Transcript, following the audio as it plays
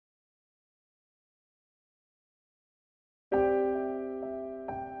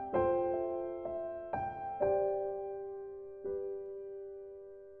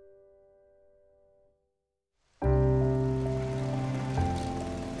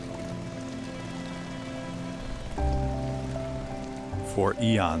For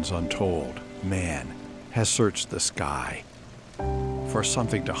eons untold, man has searched the sky for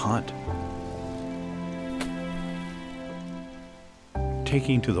something to hunt.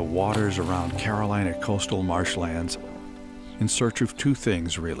 Taking to the waters around Carolina coastal marshlands in search of two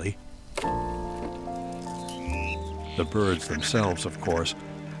things, really. The birds themselves, of course,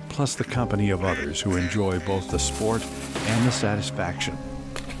 plus the company of others who enjoy both the sport and the satisfaction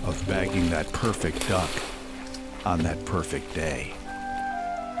of bagging that perfect duck on that perfect day.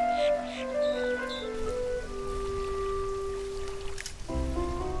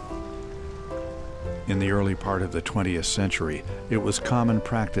 In the early part of the 20th century, it was common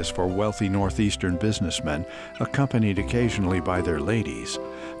practice for wealthy northeastern businessmen, accompanied occasionally by their ladies,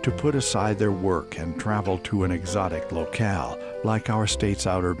 to put aside their work and travel to an exotic locale, like our state's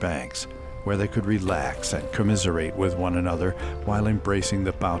Outer Banks, where they could relax and commiserate with one another while embracing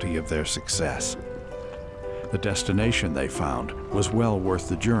the bounty of their success. The destination, they found, was well worth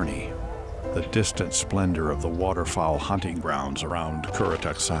the journey, the distant splendor of the waterfowl hunting grounds around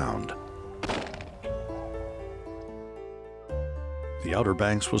Currituck Sound. The Outer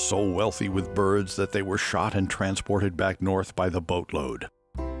Banks was so wealthy with birds that they were shot and transported back north by the boatload.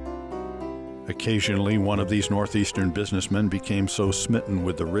 Occasionally, one of these northeastern businessmen became so smitten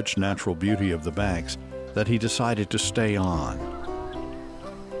with the rich natural beauty of the banks that he decided to stay on.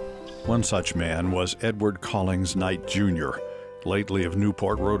 One such man was Edward Collings Knight, Jr., lately of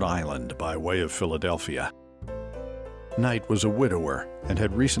Newport, Rhode Island, by way of Philadelphia. Knight was a widower and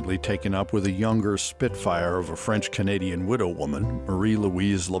had recently taken up with a younger spitfire of a French-Canadian widow woman,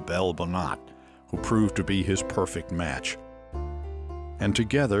 Marie-Louise LaBelle Bonat, who proved to be his perfect match. And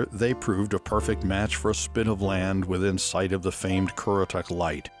together they proved a perfect match for a spit of land within sight of the famed Currituck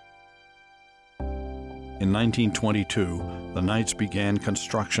Light. In 1922, the Knights began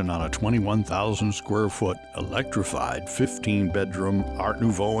construction on a 21,000 square foot, electrified, 15-bedroom, Art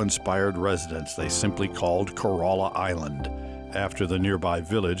Nouveau-inspired residence they simply called Corolla Island, after the nearby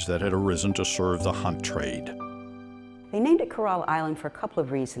village that had arisen to serve the hunt trade. They named it Corolla Island for a couple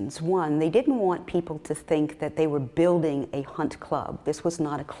of reasons. One, they didn't want people to think that they were building a hunt club. This was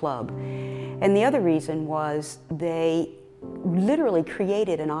not a club. And the other reason was they literally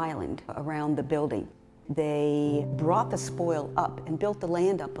created an island around the building. They brought the spoil up and built the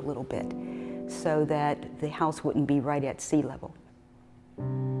land up a little bit so that the house wouldn't be right at sea level.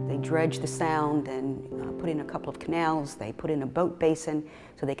 They dredged the sound and put in a couple of canals. They put in a boat basin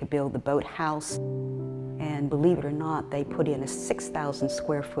so they could build the boat house. And believe it or not, they put in a 6,000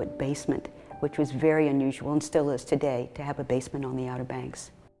 square foot basement, which was very unusual and still is today to have a basement on the Outer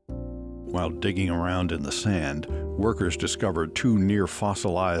Banks. While digging around in the sand, workers discovered two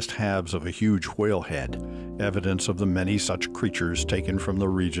near-fossilized halves of a huge whalehead, evidence of the many such creatures taken from the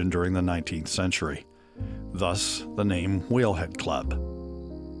region during the 19th century. Thus, the name Whalehead Club.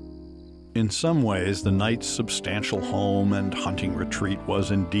 In some ways, the Knights' substantial home and hunting retreat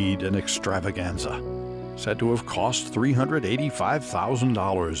was indeed an extravaganza, said to have cost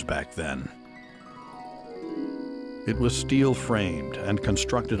 $385,000 back then. It was steel-framed and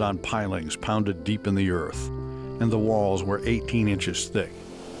constructed on pilings pounded deep in the earth, and the walls were 18 inches thick.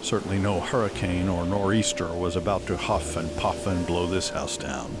 Certainly no hurricane or nor'easter was about to huff and puff and blow this house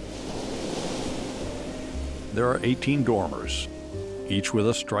down. There are 18 dormers, each with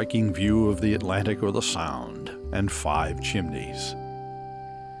a striking view of the Atlantic or the Sound, and 5 chimneys.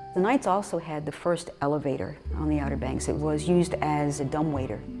 The Knights also had the first elevator on the Outer Banks. It was used as a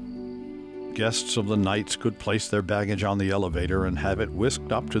dumbwaiter. Guests of the Knights could place their baggage on the elevator and have it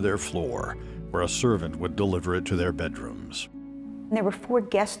whisked up to their floor, where a servant would deliver it to their bedrooms. There were 4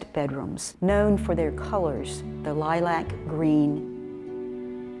 guest bedrooms, known for their colors, the lilac,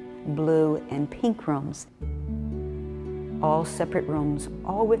 green, blue, and pink rooms. All separate rooms,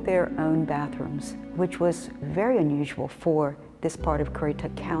 all with their own bathrooms, which was very unusual for this part of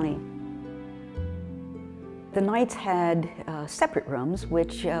Currituck County. The Knights had separate rooms,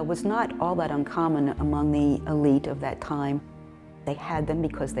 which was not all that uncommon among the elite of that time. They had them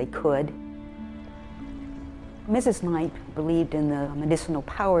because they could. Mrs. Knight believed in the medicinal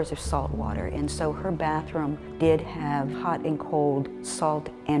powers of salt water, and so her bathroom did have hot and cold, salt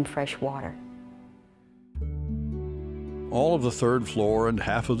and fresh water. All of the 3rd floor and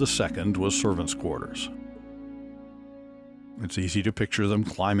half of the 2nd was servants' quarters. It's easy to picture them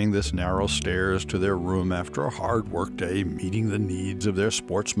climbing this narrow stairs to their room after a hard workday, meeting the needs of their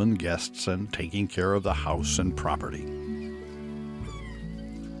sportsman guests and taking care of the house and property.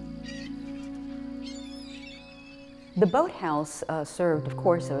 The boathouse served, of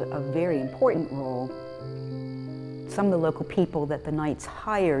course, a very important role. Some of the local people that the Knights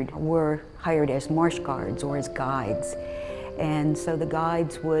hired were hired as marsh guards or as guides. And so the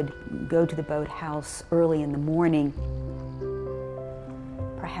guides would go to the boathouse early in the morning,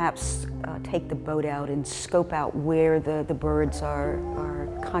 perhaps take the boat out and scope out where the birds are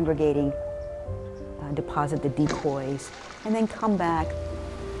congregating, deposit the decoys, and then come back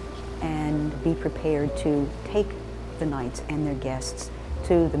and be prepared to take the knights and their guests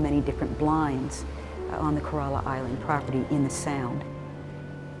to the many different blinds on the Corolla Island property in the Sound.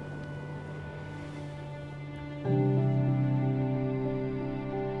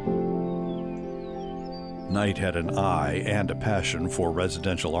 Knight had an eye and a passion for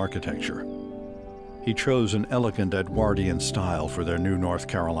residential architecture. He chose an elegant Edwardian style for their new North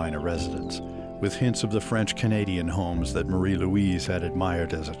Carolina residence, with hints of the French-Canadian homes that Marie-Louise had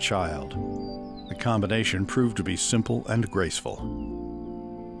admired as a child. The combination proved to be simple and graceful.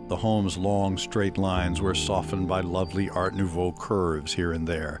 The home's long, straight lines were softened by lovely Art Nouveau curves here and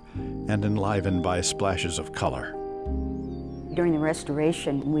there, and enlivened by splashes of color. During the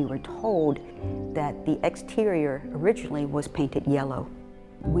restoration, we were told that the exterior originally was painted yellow.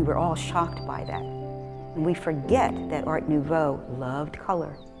 We were all shocked by that. And we forget that Art Nouveau loved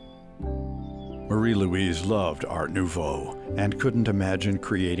color. Marie-Louise loved Art Nouveau and couldn't imagine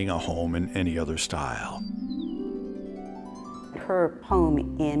creating a home in any other style. Her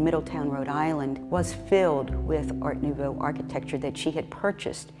home in Middletown, Rhode Island was filled with Art Nouveau architecture that she had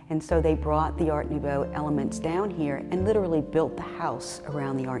purchased. And so they brought the Art Nouveau elements down here and literally built the house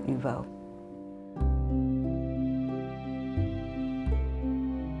around the Art Nouveau.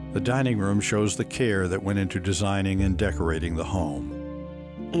 The dining room shows the care that went into designing and decorating the home.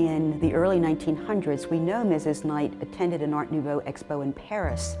 In the early 1900s, we know Mrs. Knight attended an Art Nouveau expo in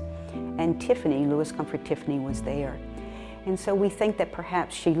Paris, and Tiffany, Louis Comfort Tiffany, was there. And so we think that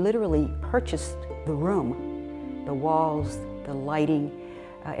perhaps she literally purchased the room, the walls, the lighting,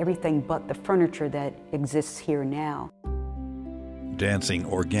 everything but the furniture that exists here now. Dancing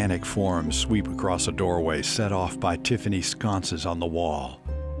organic forms sweep across a doorway set off by Tiffany sconces on the wall.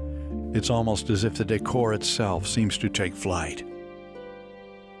 It's almost as if the decor itself seems to take flight.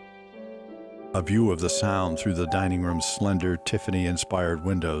 A view of the Sound through the dining room's slender, Tiffany-inspired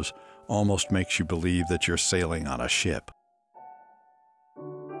windows almost makes you believe that you're sailing on a ship.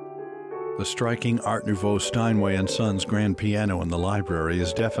 The striking Art Nouveau Steinway & Sons grand piano in the library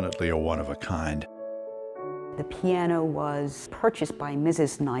is definitely a one-of-a-kind. The piano was purchased by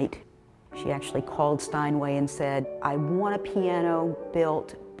Mrs. Knight. She actually called Steinway and said, "I want a piano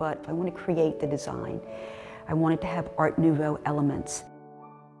built, but I want to create the design. I want it to have Art Nouveau elements."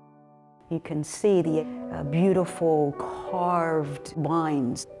 You can see the beautiful carved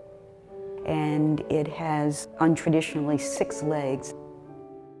lines, and it has untraditionally 6 legs.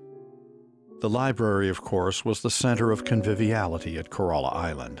 The library, of course, was the center of conviviality at Corolla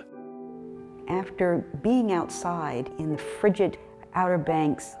Island. After being outside in the frigid Outer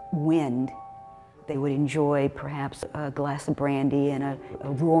Banks wind, they would enjoy perhaps a glass of brandy and a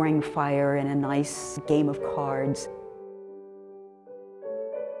roaring fire and a nice game of cards.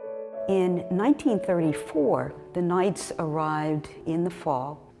 In 1934, the Knights arrived in the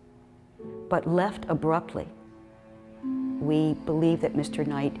fall, but left abruptly. We believe that Mr.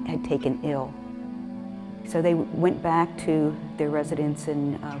 Knight had taken ill. So they went back to their residence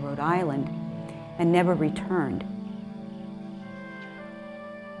in Rhode Island and never returned.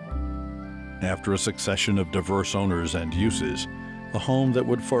 After a succession of diverse owners and uses, the home that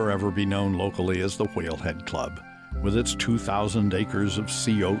would forever be known locally as the Whalehead Club, with its 2,000 acres of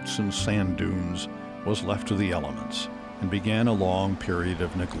sea oats and sand dunes, was left to the elements and began a long period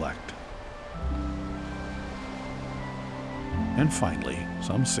of neglect. And finally,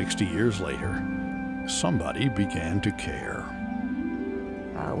 some 60 years later, somebody began to care.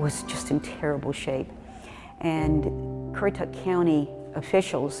 It was just in terrible shape. And Currituck County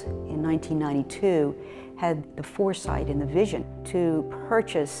officials in 1992 had the foresight and the vision to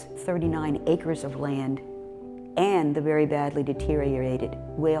purchase 39 acres of land and the very badly deteriorated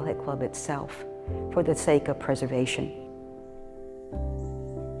Whalehead Club itself for the sake of preservation.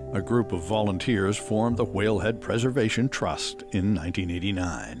 A group of volunteers formed the Whalehead Preservation Trust in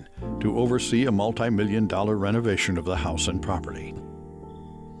 1989 to oversee a multi-million-dollar renovation of the house and property.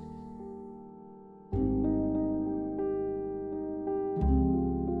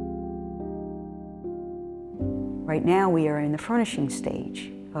 Right now we are in the furnishing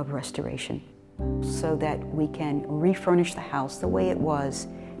stage of restoration so that we can refurnish the house the way it was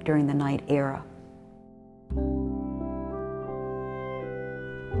during the Knight era.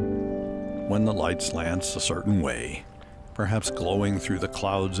 When the light slants a certain way, perhaps glowing through the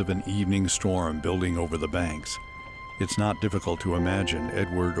clouds of an evening storm building over the banks, it's not difficult to imagine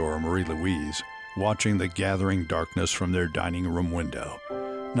Edward or Marie-Louise watching the gathering darkness from their dining room window,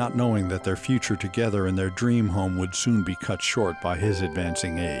 not knowing that their future together in their dream home would soon be cut short by his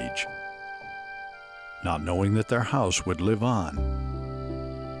advancing age, not knowing that their house would live on.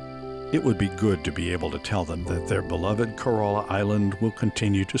 It would be good to be able to tell them that their beloved Corolla Island will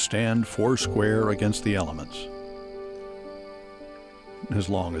continue to stand foursquare against the elements, as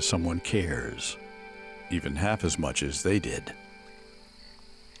long as someone cares, even half as much as they did.